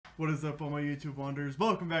What is up, all my YouTube wanderers?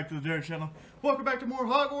 Welcome back to the Darren channel. Welcome back to more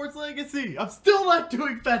Hogwarts Legacy. I'm still not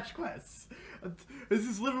doing fetch quests. This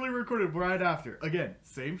is literally recorded right after. Again,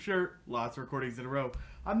 same shirt, lots of recordings in a row.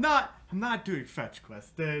 I'm not doing fetch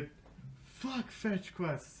quests, dude. Fuck fetch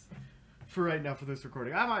quests for right now for this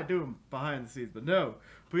recording. I might do them behind the scenes, but no.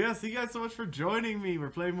 But yeah, thank you guys so much for joining me. We're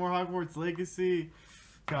playing more Hogwarts Legacy.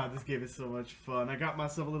 God, this game is so much fun. I got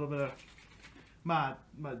myself a little bit of my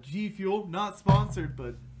G Fuel, not sponsored,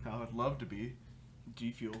 but I would love to be. G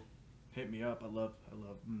Fuel, hit me up. I love.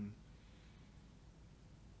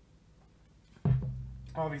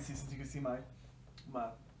 Obviously, since you can see my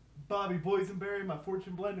Bobby Boysenberry, my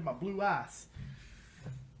Fortune Blend, and my blue ass.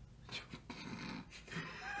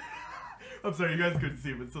 I'm sorry, you guys couldn't see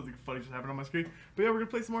it, but something funny just happened on my screen. But yeah, we're gonna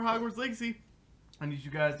play some more Hogwarts Legacy. I need you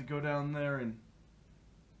guys to go down there and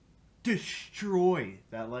destroy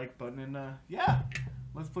that like button, and yeah,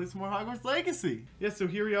 let's play some more Hogwarts Legacy. Yeah, so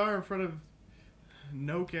here we are in front of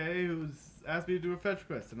Noke, who's asked me to do a fetch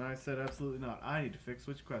quest, and I said absolutely not. I need to fix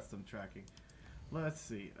which quest I'm tracking. Let's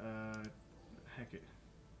see, heck it.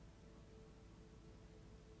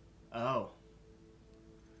 Oh.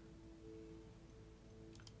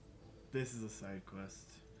 This is a side quest.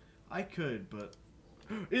 I could, but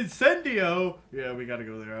Incendio! Yeah, we gotta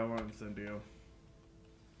go there. I want Incendio.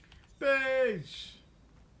 Page!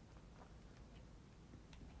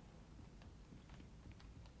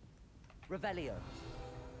 Revelio.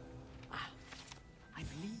 I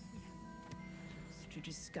believe we have things to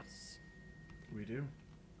discuss. We do.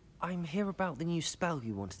 I'm here about the new spell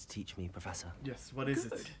you wanted to teach me, Professor. Yes, what is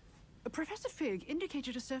Good. it? Professor Fig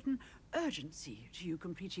indicated a certain urgency to you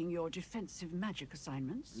completing your defensive magic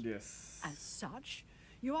assignments. Yes. As such,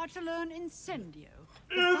 you are to learn Incendio.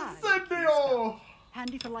 the fire Incendio!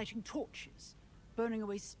 Handy for lighting torches, burning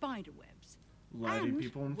away spider webs, Lighting and,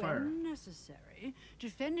 people on when fire. necessary,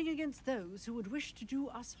 defending against those who would wish to do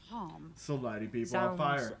us harm. So lighting people Sounds on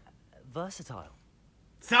fire. versatile.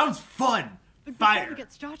 Sounds fun! But before Fire! we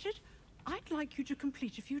get started, I'd like you to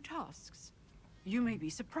complete a few tasks. You may be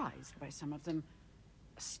surprised by some of them.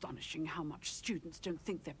 Astonishing how much students don't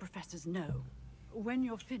think their professors know. When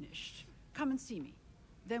you're finished, come and see me.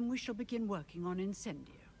 Then we shall begin working on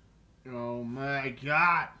Incendio. Oh my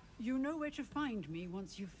god! You know where to find me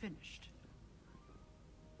once you've finished.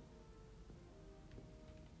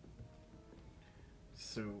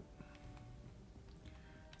 So...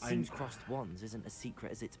 Seems crossed wands isn't as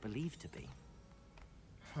secret as it's believed to be.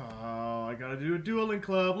 Oh, I gotta do a dueling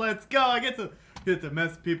club. Let's go! I get to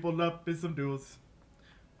mess people up in some duels.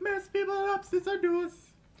 Mess people up in some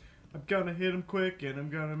duels. I'm gonna hit them quick and I'm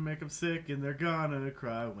gonna make them sick and they're gonna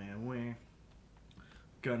cry when win.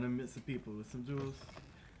 Gonna miss some people with some duels.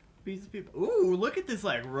 Beat some people. Ooh, look at this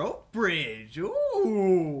like rope bridge.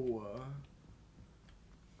 Ooh.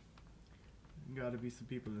 Gotta be some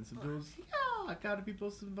people in some duels. Yeah, gotta be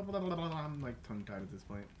some. Blah, blah, blah, blah. I'm like tongue tied at this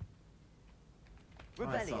point.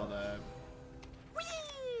 I saw that.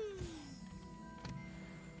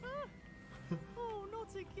 Oh,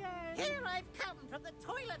 not again. Here I've come from the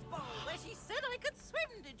toilet bowl where she said I could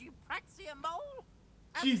swim. Did you praxia mole?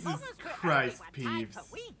 As Jesus long as we're Christ, only one time Peeves. per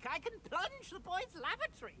week, I can plunge the boys'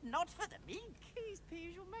 lavatory. Not for the meek. Please,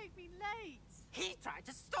 Peeves, you'll make me late. He tried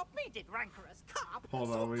to stop me, did rancorous carp. Hold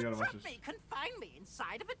on, Sought we to gotta watch trap this. me, confine me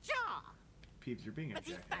inside of a jar. Peeps, you're being a But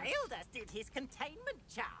he jackass. failed, as did his containment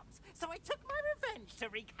charms. So I took my revenge to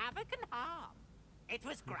wreak havoc and harm. It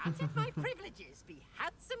was granted my privileges be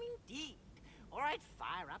handsome indeed, or I'd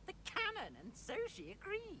fire up the cannon, and so she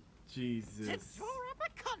agreed. To Jesus. draw up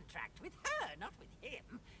a contract with her, not with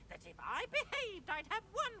him, that if I behaved, I'd have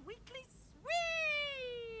one weekly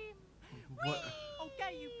swim. What? I'll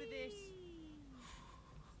get you for this.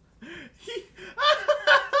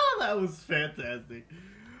 That was fantastic.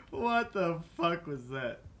 What the fuck was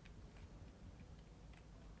that?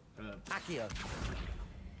 Accio.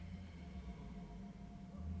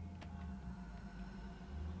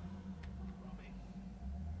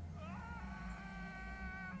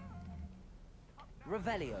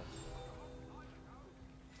 Revelio.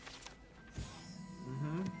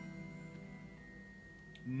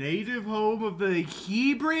 Native home of the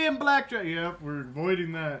Hebrian Black Dragon. Yep, we're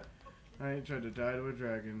avoiding that. I ain't trying to die to a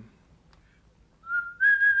dragon.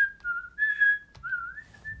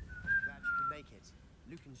 Glad you can make it.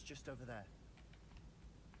 Lucan's just over there.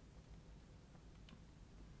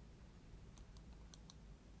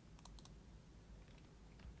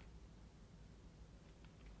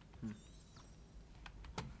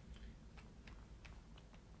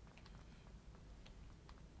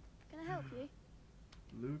 Can I help you?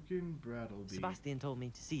 Lucan Brattleby. Sebastian told me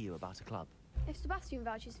to see you about a club. If Sebastian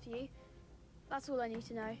vouches for you, That's all I need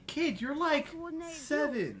to know. Kid, you're like Coordinate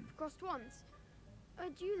 7. crossed wands. A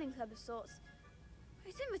dueling club of sorts.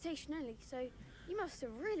 It's invitation only, so you must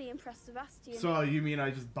have really impressed Sebastian. So you mean I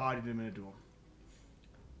just bodied him in a duel?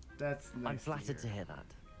 That's nice. I'm flattered to hear that.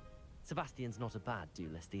 Sebastian's not a bad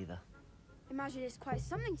duelist either. Imagine it's quite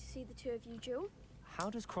something to see the two of you duel. How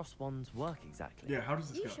does cross wands work exactly? Yeah, how does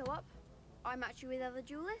this You go? show up, I match you with other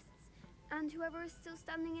duelists, and whoever is still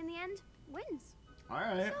standing in the end wins.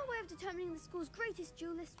 Alright. It's our way of determining the school's greatest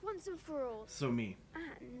duelist once and for all. So me.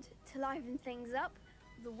 And to liven things up,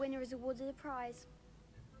 the winner is awarded a prize.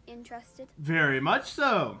 Interested? Very much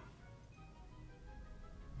so.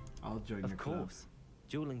 I'll join your Of club. course.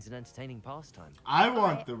 Dueling's an entertaining pastime. I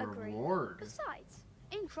want I the agree. reward. Besides,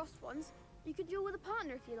 in crossed ones, you could duel with a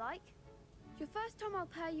partner if you like. Your first time I'll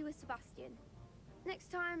pair you with Sebastian. Next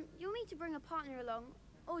time, you'll need to bring a partner along,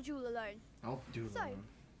 or duel alone. I'll do it. So,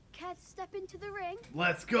 care to step into the ring?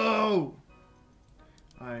 Let's go!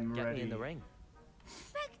 I'm Get ready. me in the ring.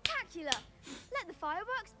 Spectacular! Let the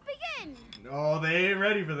fireworks begin! Oh, they ain't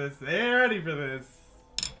ready for this. They ain't ready for this.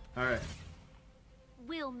 Alright.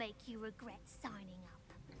 We'll make you regret signing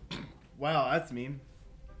up. Wow, that's mean.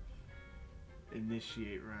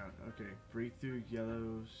 Initiate round. Okay. Breakthrough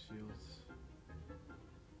yellow shields.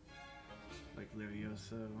 Like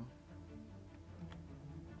Levioso.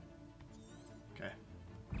 Okay.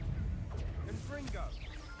 Confringo.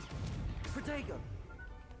 Protego!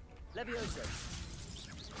 Levioso!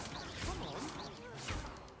 Come on!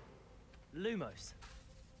 Lumos!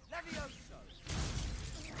 Levioso.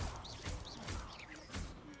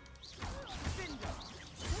 Cinder.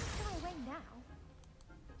 Don't fly away now.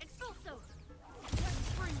 Expulso!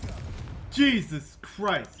 Confringo. Jesus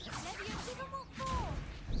Christ. Levioso, what for?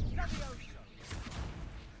 Levioso.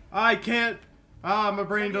 I can't. Ah, my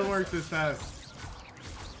brain don't work this fast.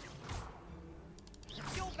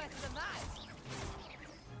 You're better than that.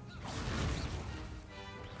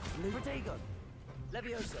 Protego!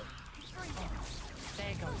 Levioso!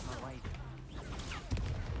 There goes my way.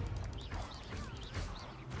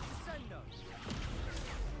 Descendo.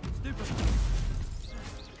 Stupid!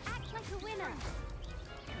 Act like a winner.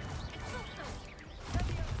 Expulso.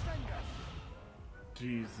 Leviosendo.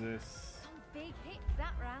 Jesus. Some big hits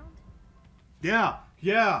that round.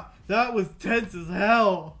 Yeah, that was tense as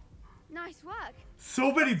hell. Nice work.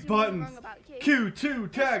 So many That's the only buttons. wrong about you. Q2,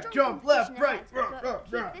 There's tag, strong jump, left, competition right. ahead,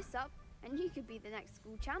 but keep this up, and you could be the next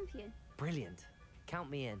school champion. Brilliant. Count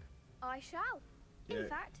me in. I shall. In Yeah.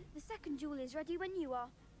 fact, the second duel is ready when you are.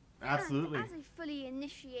 Absolutely. And as a fully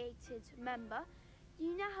initiated member,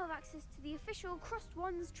 you now have access to the official Crossed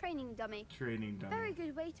Wands training dummy. Training done. Very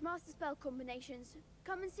good way to master spell combinations.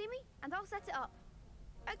 Come and see me, and I'll set it up.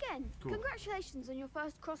 Again, Cool. congratulations on your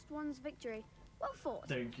first Crossed Wands victory. Well fought.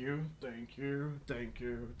 Thank you, thank you, thank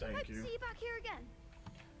you, Hope thank to you. see you back here again.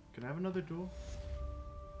 Can I have another duel?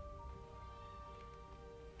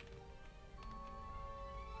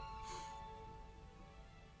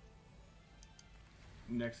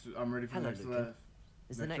 Next, I'm ready for Hello, the next Lucan. left.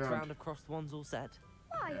 Is the next round of crossed wands all set?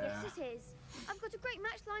 Why, Yeah. yes it is. I've got a great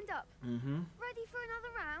match lined up. Mm-hmm. Ready for another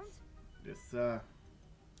round? Yes,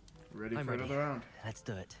 ready I'm for ready. another round. Let's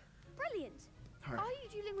do it. Brilliant. All right. Are you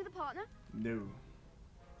dueling with a partner? No.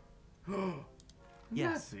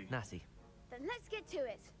 Yes, Natty. Natty. Then let's get to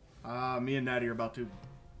it. Me and Natty are about to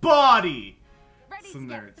body Ready some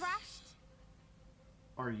to nerds. get thrashed?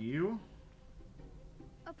 Are you?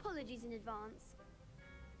 Apologies in advance.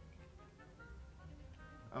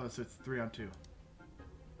 Oh, so it's 3-on-2.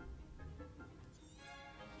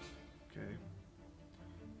 Okay.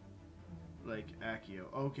 Like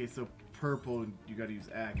Accio. Okay, so purple, you gotta use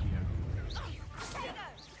Accio.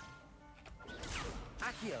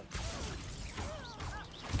 Accio.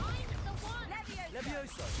 I'm the one.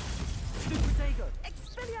 Levioso. Stupid Dago.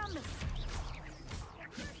 Expelliarmus!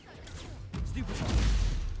 Stupid.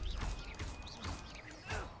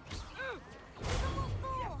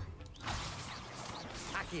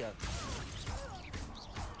 Accio.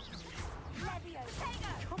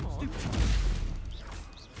 Come on.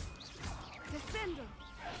 Defender.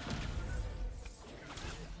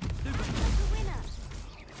 The winner.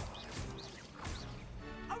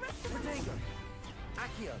 Protego.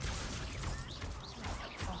 Accio.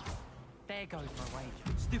 Oh, there goes my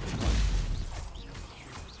wage. Stupid one.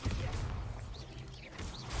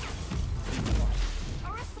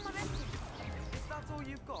 Arrest the momentum! Is that all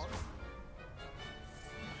you've got?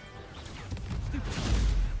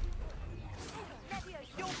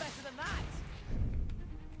 You're better than that.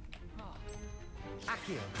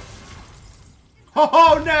 Accio.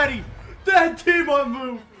 Oh, Natty! That team on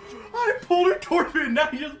move! I pulled her towards me and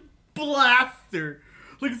Natty just blasts her.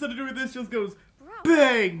 Like, instead of doing this, just goes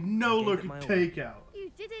Bang! No I gave look it my at all. takeout. You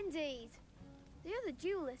did indeed. The other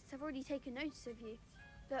duelists have already taken notice of you,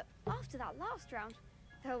 but after that last round,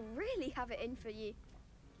 they'll really have it in for you.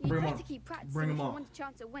 You'd Bring 'em better on. keep practicing Bring if 'em you on. want a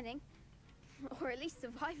chance at winning, or at least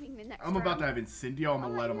surviving the next I'm round. about to have Incendio. I'm I'll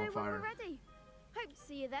gonna let light you him on know when fire. we're ready. Hope to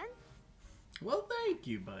see you then. Well, thank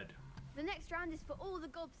you, bud. The next round is for all the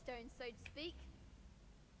gobstones, so to speak.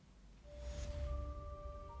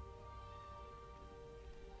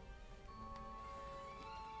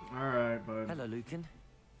 Alright, bud. Hello, Lucan.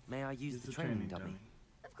 May I use Use the training dummy?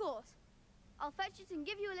 Of course. I'll fetch it and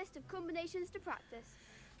give you a list of combinations to practice.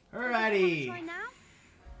 Alrighty. Try now.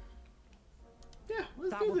 Yeah, let's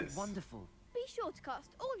That do would be this. wonderful. Be sure to cast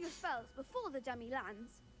all your spells before the dummy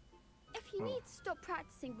lands. If you need to stop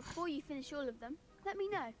practicing before you finish all of them, let me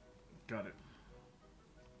know. Got it.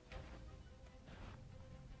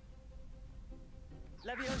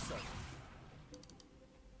 Levioso.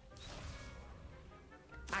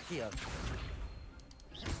 Accio.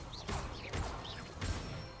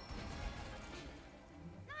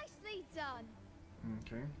 Nicely done.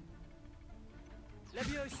 Okay.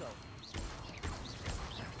 Levioso.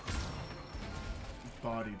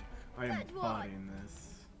 Bodied. I am Good one. bodying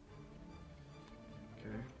this.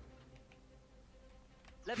 Okay.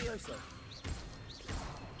 Levioso.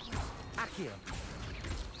 Accio.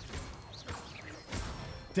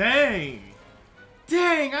 Dang!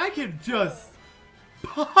 Dang, I can just...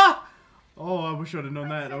 Oh, I wish I'd have known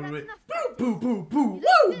that. I would have That's boo, boo, boo, boo, You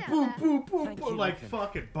woo, looked boo, good boo, boo, Thank boo, you, like Lucan.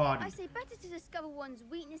 fucking I body. say better to discover one's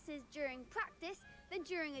weaknesses during practice than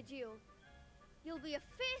during a duel. You'll be a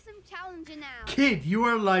fearsome challenger now. Kid, you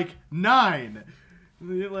are like 9.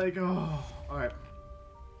 You're like, oh. Alright.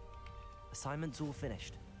 Assignment's all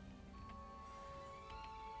finished.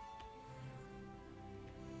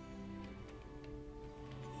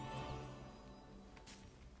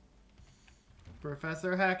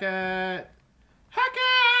 Professor Hackett!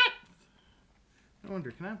 Hackett! I wonder,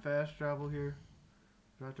 can I fast travel here?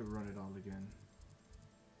 Do I have to run it all again?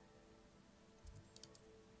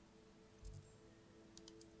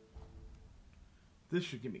 This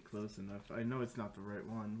should get me close enough. I know it's not the right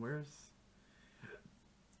one. Where's...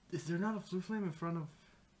 Is there not a blue flame in front of...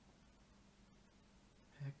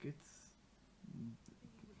 Hackett's?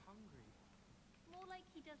 More like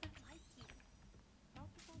he doesn't like you.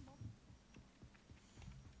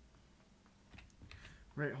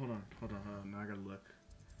 Right, hold on. Now I gotta look.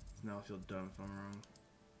 Now I feel dumb if I'm wrong.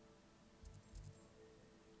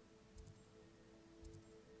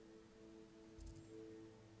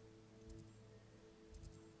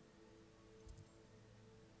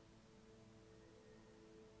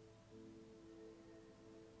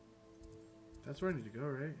 That's where I need to go,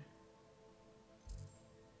 right?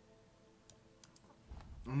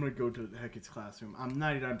 I'm gonna go to Hackett's classroom. I'm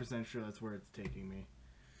 99% sure that's where it's taking me.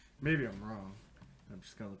 Maybe I'm wrong. I'm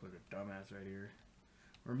just gonna look like a dumbass right here.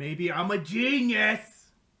 Or maybe I'm a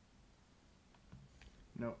genius!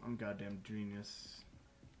 No, I'm goddamn genius.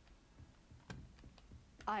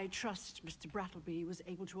 I trust Mr. Brattleby was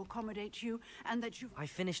able to accommodate you and that you've... I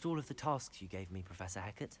finished all of the tasks you gave me, Professor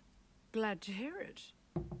Hackett. Glad to hear it.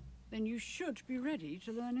 Then you should be ready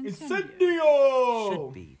to learn Incendio. Incendio!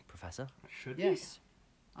 Should be, Professor. Should be? Yes.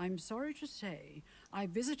 I'm sorry to say, I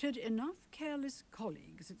visited enough careless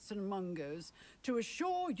colleagues at St. Mungo's to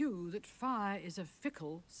assure you that fire is a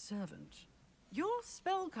fickle servant. Your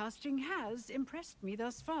spellcasting has impressed me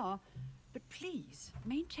thus far, but please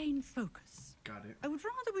maintain focus. Got it. I would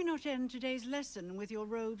rather we not end today's lesson with your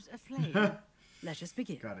robes aflame. Let us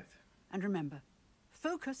begin. Got it. And remember,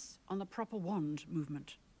 focus on the proper wand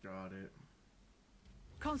movement. Got it.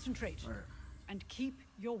 Concentrate Alright. and keep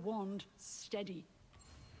your wand steady.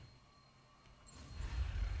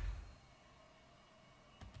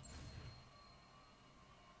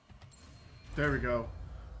 There we go.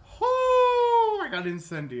 Oh, I got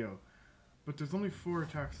Incendio. But there's only 4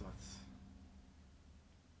 attack slots.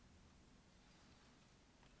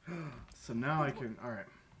 So now I can... Alright.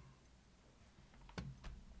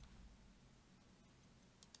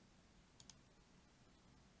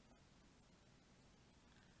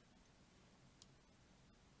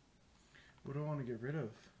 What do I want to get rid of?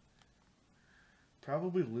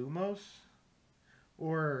 Probably Lumos.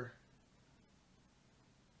 Or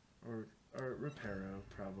Reparo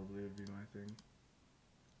probably would be my thing.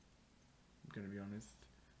 I'm gonna be honest.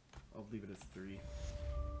 I'll leave it as 3.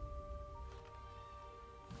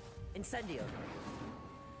 Incendio.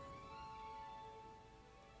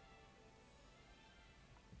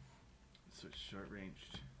 So it's short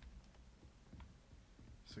ranged.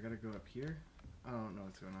 So I gotta go up here? I don't know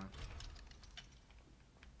what's going on.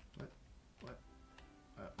 What?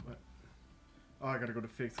 Oh, I gotta go to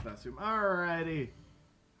Fig's classroom. Alrighty.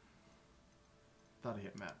 Thought I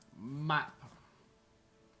hit map. Map.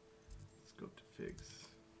 Let's go to Fig's.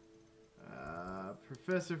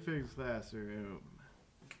 Professor Fig's classroom.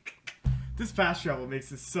 This fast travel makes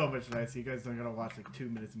this so much nicer. You guys don't gotta watch like 2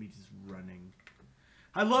 minutes of me just running.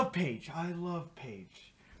 I love Paige. I love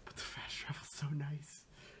Paige. But the fast travel's so nice.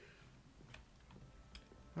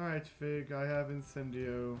 Alright, Fig. I have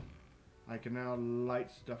Incendio. I can now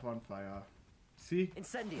light stuff on fire. See?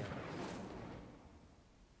 Incendio.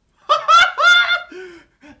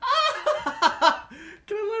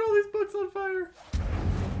 Can I light all these books on fire?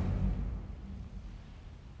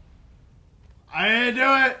 I didn't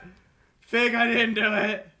do it! Fig, I didn't do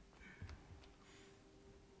it!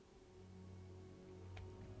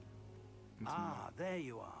 Ah, there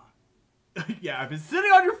you are. Yeah, I've been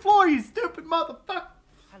sitting on your floor, you stupid motherfucker!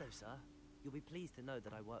 Hello, sir. You'll be pleased to know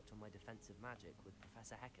that I worked on my defensive magic with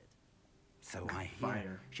Professor Heckard. So I hear.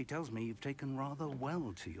 Fire. She tells me you've taken rather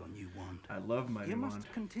well to your new wand. I love my You new must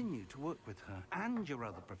wand. continue to work with her and your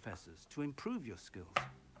other professors to improve your skills.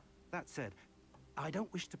 That said, I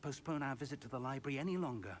don't wish to postpone our visit to the library any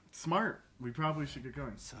longer. Smart. We probably should get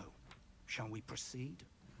going. So, shall we proceed?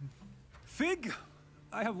 Fig,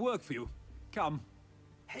 I have work for you. Come.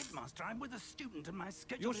 Headmaster, I'm with a student and my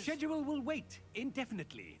schedule Your is... schedule will wait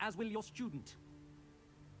indefinitely, as will your student.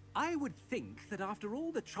 I would think that after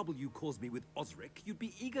all the trouble you caused me with Osric, you'd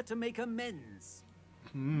be eager to make amends.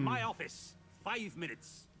 My office. 5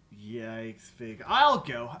 minutes. Yikes, Fig. I'll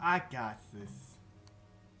go. I got this.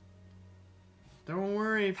 Don't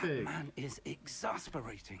worry, Fig. Man is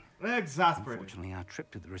exasperating. Exasperating. Unfortunately, our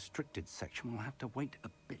trip to the restricted section will have to wait a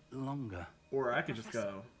bit longer. Or I could just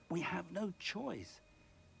go. We have no choice.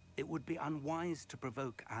 It would be unwise to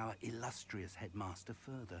provoke our illustrious headmaster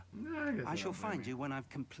further. I shall find you when I've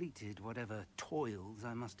completed whatever toils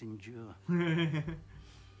I must endure. Alrighty.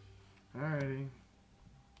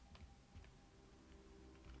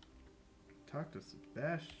 Talk to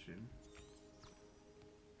Sebastian.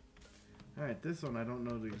 Alright, this one I don't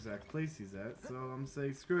know the exact place he's at, so I'm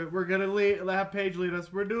saying screw it. We're gonna have Paige lead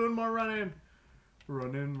us. We're doing more running.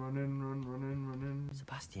 Running.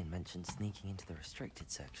 Sebastian mentioned sneaking into the restricted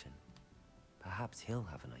section. Perhaps he'll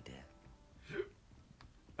have an idea.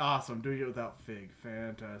 Awesome, doing it without Fig.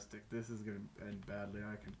 Fantastic. This is gonna end badly.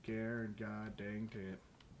 I can guarantee god dang it.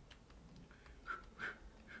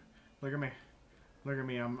 Look at me. Look at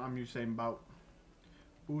me. I'm Usain Bolt.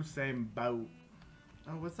 Usain Bolt.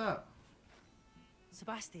 Oh, what's up?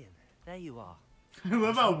 Sebastian, there you are. I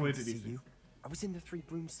love how Good witty to he see is. you. I was in the Three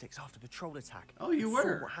Broomsticks after patrol attack. Oh, you Saw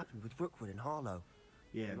were? what happened with Rookwood and Harlow.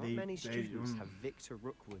 Yeah, Not many students have Victor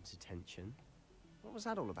Rookwood's attention. What was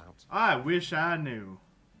that all about? I wish I knew.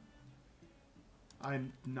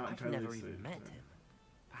 I'm not I've entirely never certain. even met him.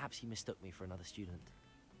 Perhaps he mistook me for another student.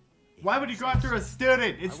 Why would you go after a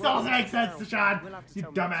student? It still doesn't make sense, Sean. We'll have to You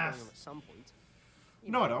tell me what's going dumbass. on at some point.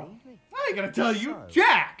 You No, I might don't. need me. I ain't gonna tell you, So,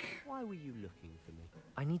 Jack. Why were you looking for me?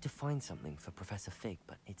 I need to find something for Professor Fig,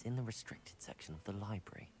 but it's in the restricted section of the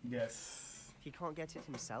library. Yes. He can't get it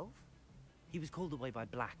himself? He was called away by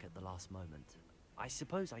Black at the last moment. I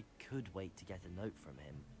suppose I could wait to get a note from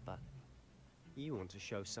him, but... You want to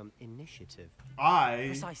show some initiative. I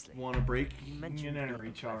Precisely. want to break You mentioned an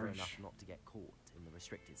being clever recharge. enough not to get caught in the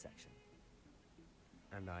restricted section.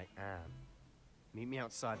 And I am. Meet me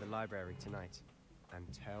outside the library tonight. And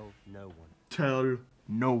tell no one. Tell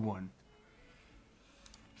no one.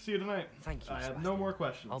 See you tonight. Thank you, I have no Sebastian. more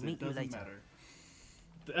questions. I'll meet it you doesn't later. matter.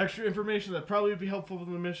 The extra information that probably would be helpful for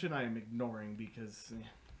the mission, I am ignoring because.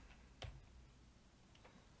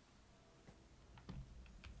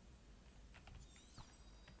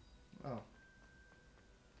 Oh.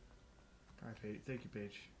 Alright, Paige. Thank you,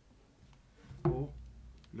 Paige. Oh,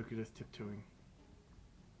 look at us tiptoeing.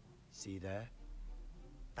 See there?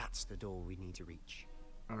 That's the door we need to reach.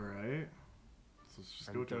 Alright. So let's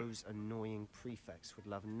just go And to it. those annoying prefects would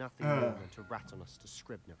love nothing Uh. more than to rat on us to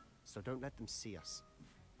Scribner. So don't let them see us.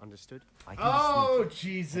 Understood? I can Oh, be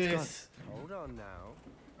sneaky. Jesus! Hold on now.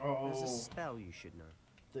 Oh, There's a spell you should know.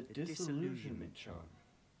 the disillusionment charm.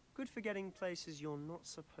 Good for getting places you're not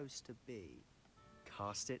supposed to be.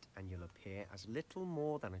 Cast it and you'll appear as little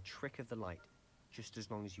more than a trick of the light, just as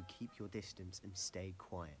long as you keep your distance and stay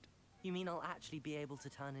quiet. You mean I'll actually be able to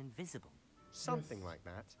turn invisible? Something like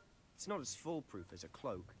that. It's not as foolproof as a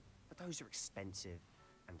cloak, but those are expensive.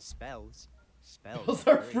 And spells Those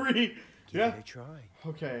are free! Give Yeah. it a try.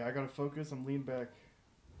 Okay, I gotta focus. I'm leaning back.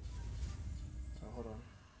 Oh, hold on.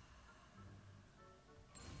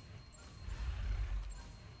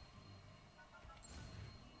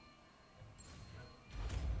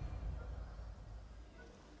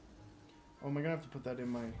 Oh, am I gonna have to put that in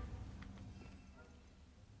my...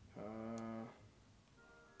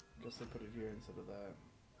 guess I put it here instead of that.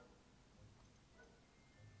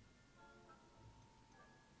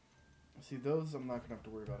 See, those I'm not gonna have to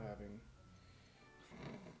worry about having.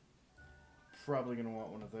 Probably gonna want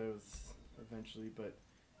one of those eventually, but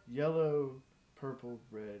yellow, purple,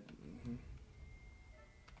 red.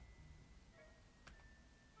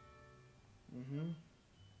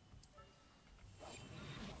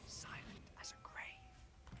 Silent as a grave.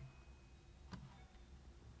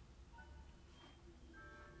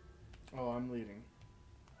 Oh, I'm leading.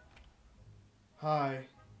 Hi.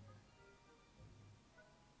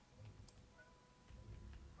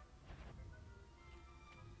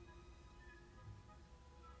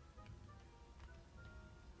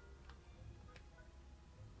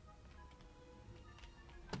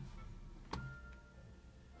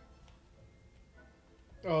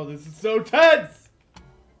 Oh, this is so tense!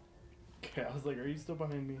 Okay, I was like, are you still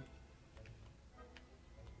behind me?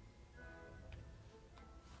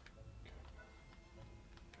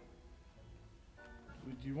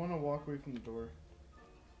 Do you want to walk away from the door?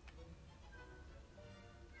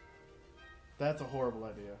 That's a horrible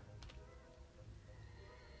idea.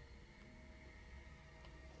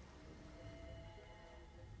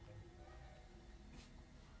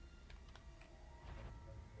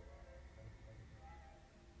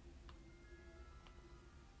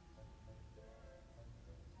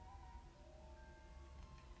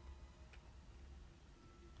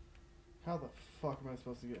 How the fuck am I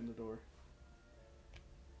supposed to get in the door?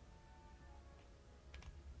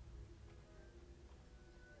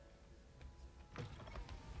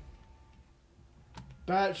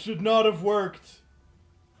 That should not have worked.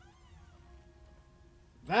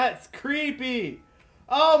 That's creepy.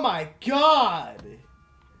 Oh my god.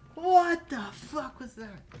 What the fuck was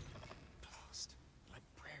that? Blast.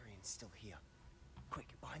 Librarian's still here. Quick,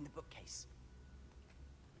 behind the bookcase.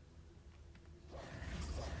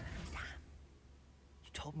 You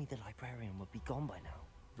told me the librarian would be gone by now.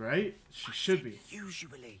 Right? She should be.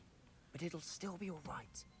 Usually. But it'll still be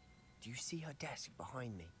alright. Do you see her desk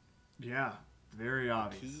behind me? Yeah, very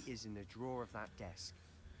obvious. The key is in the drawer of that desk.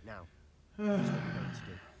 Now, here's what we're going to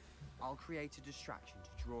do. I'll create a distraction to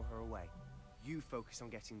draw her away. You focus on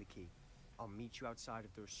getting the key. I'll meet you outside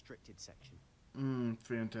of the restricted section.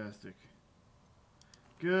 Fantastic.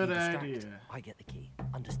 Good idea. I get the key.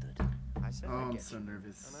 Understood. I said I'm I'd get so you,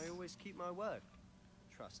 nervous. and I always keep my word.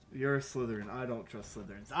 Trust me. You're a Slytherin. I don't trust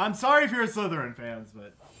Slytherins. I'm sorry if you're a Slytherin fans,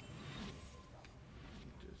 but...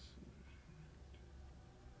 Just...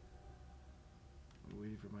 I'm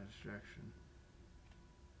waiting for my distraction.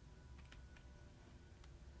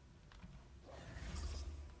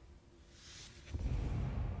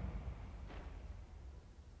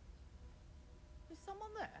 Is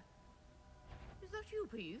someone there? Is that you,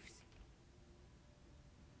 Peeves?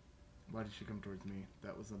 Why did she come towards me?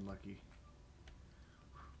 That was unlucky.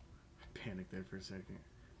 I panicked there for a second.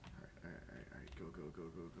 Alright. Go. Go,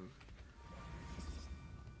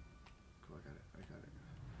 I got it.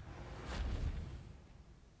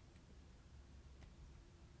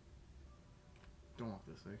 Don't walk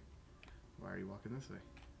this way. Why are you walking this way?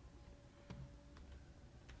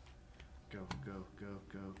 Go.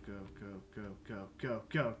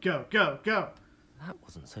 That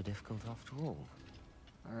wasn't so difficult after all.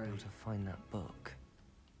 Alright. How to find that book.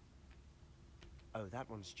 Oh, that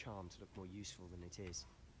one's charmed to look more useful than it is.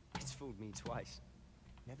 It's fooled me twice.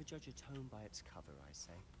 Never judge a tome by its cover, I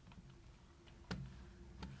say.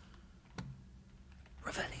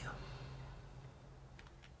 Revelio.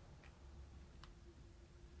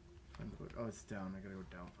 Find the book. Oh, it's down. I gotta go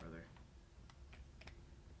down farther.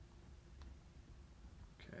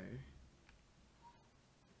 Okay.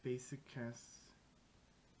 Basic casts.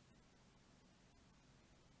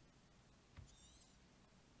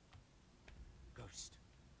 Ghost,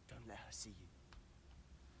 don't let her see you.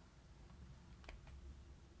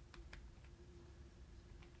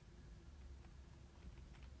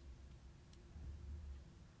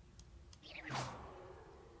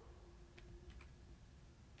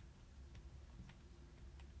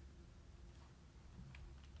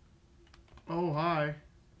 Oh, hi.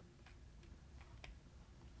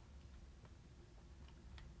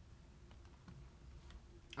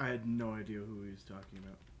 I had no idea who he was talking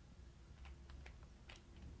about.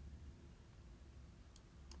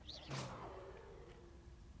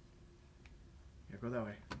 Yeah, go that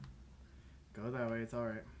way. Go that way, it's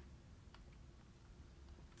alright.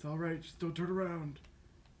 It's alright, just don't turn around.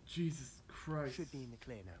 Jesus Christ. Should be in the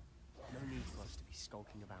clear now. No need for us to be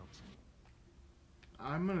skulking about.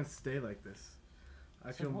 I'm gonna stay like this.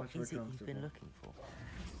 I feel much more What is it comfortable. you've been looking for?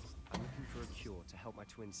 I'm looking for a cure to help my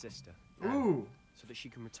twin sister. Ooh. So that she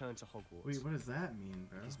can return to Hogwarts. Wait, what does that mean,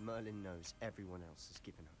 bro? Because Merlin knows everyone else has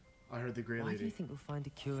given her. I heard the Grey Why Lady. do you think we'll find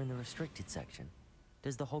a cure in the restricted section?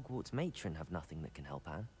 Does the Hogwarts matron have nothing that can help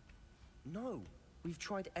Anne? No. We've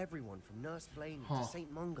tried everyone from Nurse Blaine to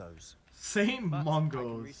St. Mungo's. St. But Mungo's. I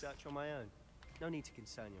can research on my own. No need to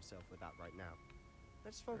concern yourself with that right now.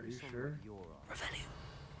 Let's focus on sure? what you're on. Revelio.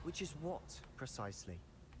 Which is what, precisely?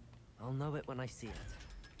 I'll know it when I see it.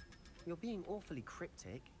 You're being awfully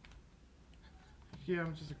cryptic. Yeah,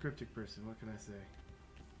 I'm just a cryptic person. What can I say?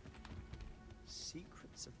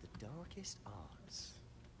 Secrets of the darkest arts.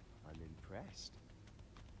 I'm impressed.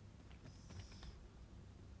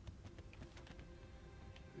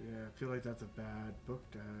 Yeah, I feel like that's a bad book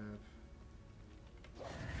to have.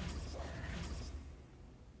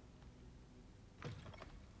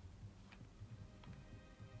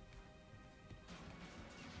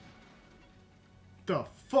 The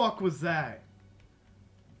fuck was that?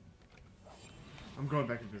 I'm going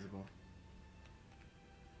back invisible.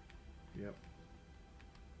 Yep.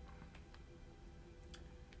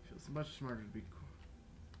 Feels much smarter to be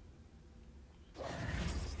cool.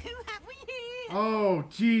 Who have we here? Oh,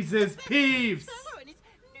 Jesus, Peeves! Fellow and his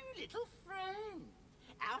new little friend.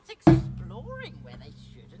 Out exploring where they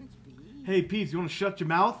shouldn't be. Hey, Peeves, you want to shut your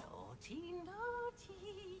mouth? Naughty,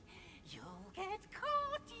 naughty. You'll get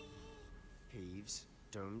caughty. Peeves,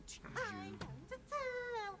 don't you... I'm going to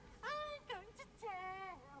tell. I'm going to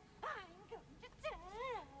tell. I'm going to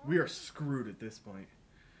tell. We are screwed at this point.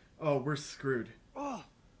 Oh, we're screwed. Oh,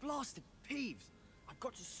 blasted Peeves! I've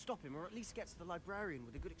got to stop him, or at least get to the librarian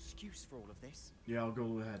with a good excuse for all of this. Yeah, I'll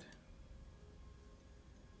go ahead.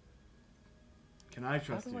 Can I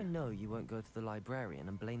trust How do you? I know you won't go to the librarian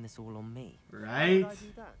and blame this all on me? Right? Why would I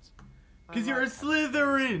do that? Because you're a like having friends who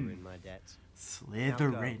are Slytherin! in my debt.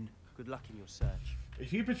 Slytherin. Now go. Good luck in your search.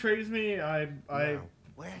 If he betrays me, Now,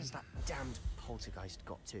 where has that damned poltergeist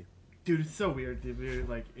got to? Dude, it's so weird. The weird,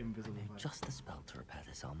 like, invisible I know vibe. just the spell to repair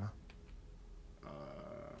this armor.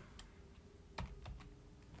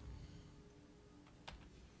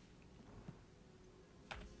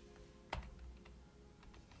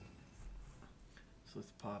 So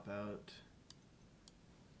let's pop out.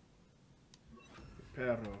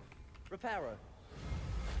 Reparo. Reparo.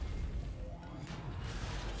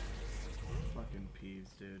 Fucking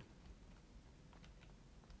Peeves, dude.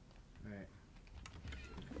 Alright.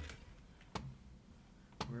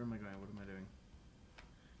 Where am I going? What am I doing?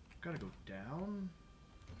 Gotta go down?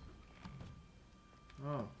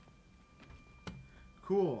 Oh.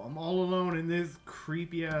 Cool. I'm all alone in this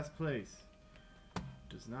creepy ass place.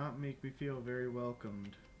 Does not make me feel very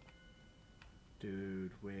welcomed.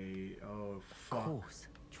 Dude, wait. Oh, fuck. Of course.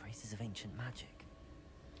 Traces of ancient magic.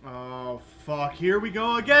 Oh, fuck. Here we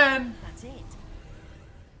go again. That's it.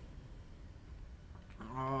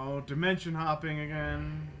 Oh, dimension hopping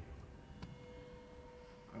again.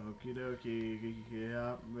 Okie dokie.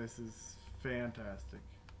 Yeah, this is fantastic.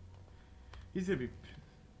 He's gonna be...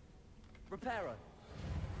 Reparo.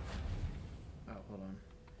 Oh, hold on.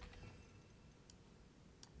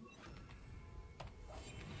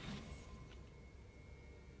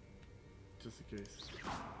 Just in case.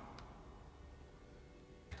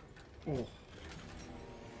 Oh.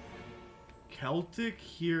 Celtic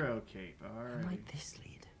Hero Cape. Alright. Where might this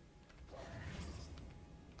lead?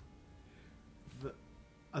 The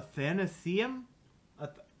Athanaseum?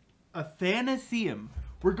 Athanaseum.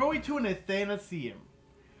 We're going to an Athanaseum.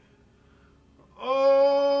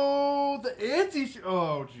 Oh, the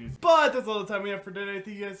oh, jeez. But that's all the time we have for today.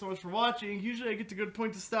 Thank you guys so much for watching. Usually I get to a good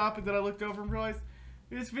point to stop, and then I looked over and realized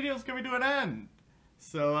this video is coming to an end.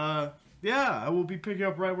 So, yeah, I will be picking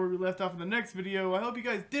up right where we left off in the next video. I hope you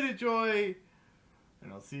guys did enjoy,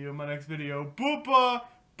 and I'll see you in my next video. Boopa,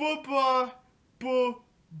 boopa,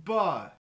 boopa.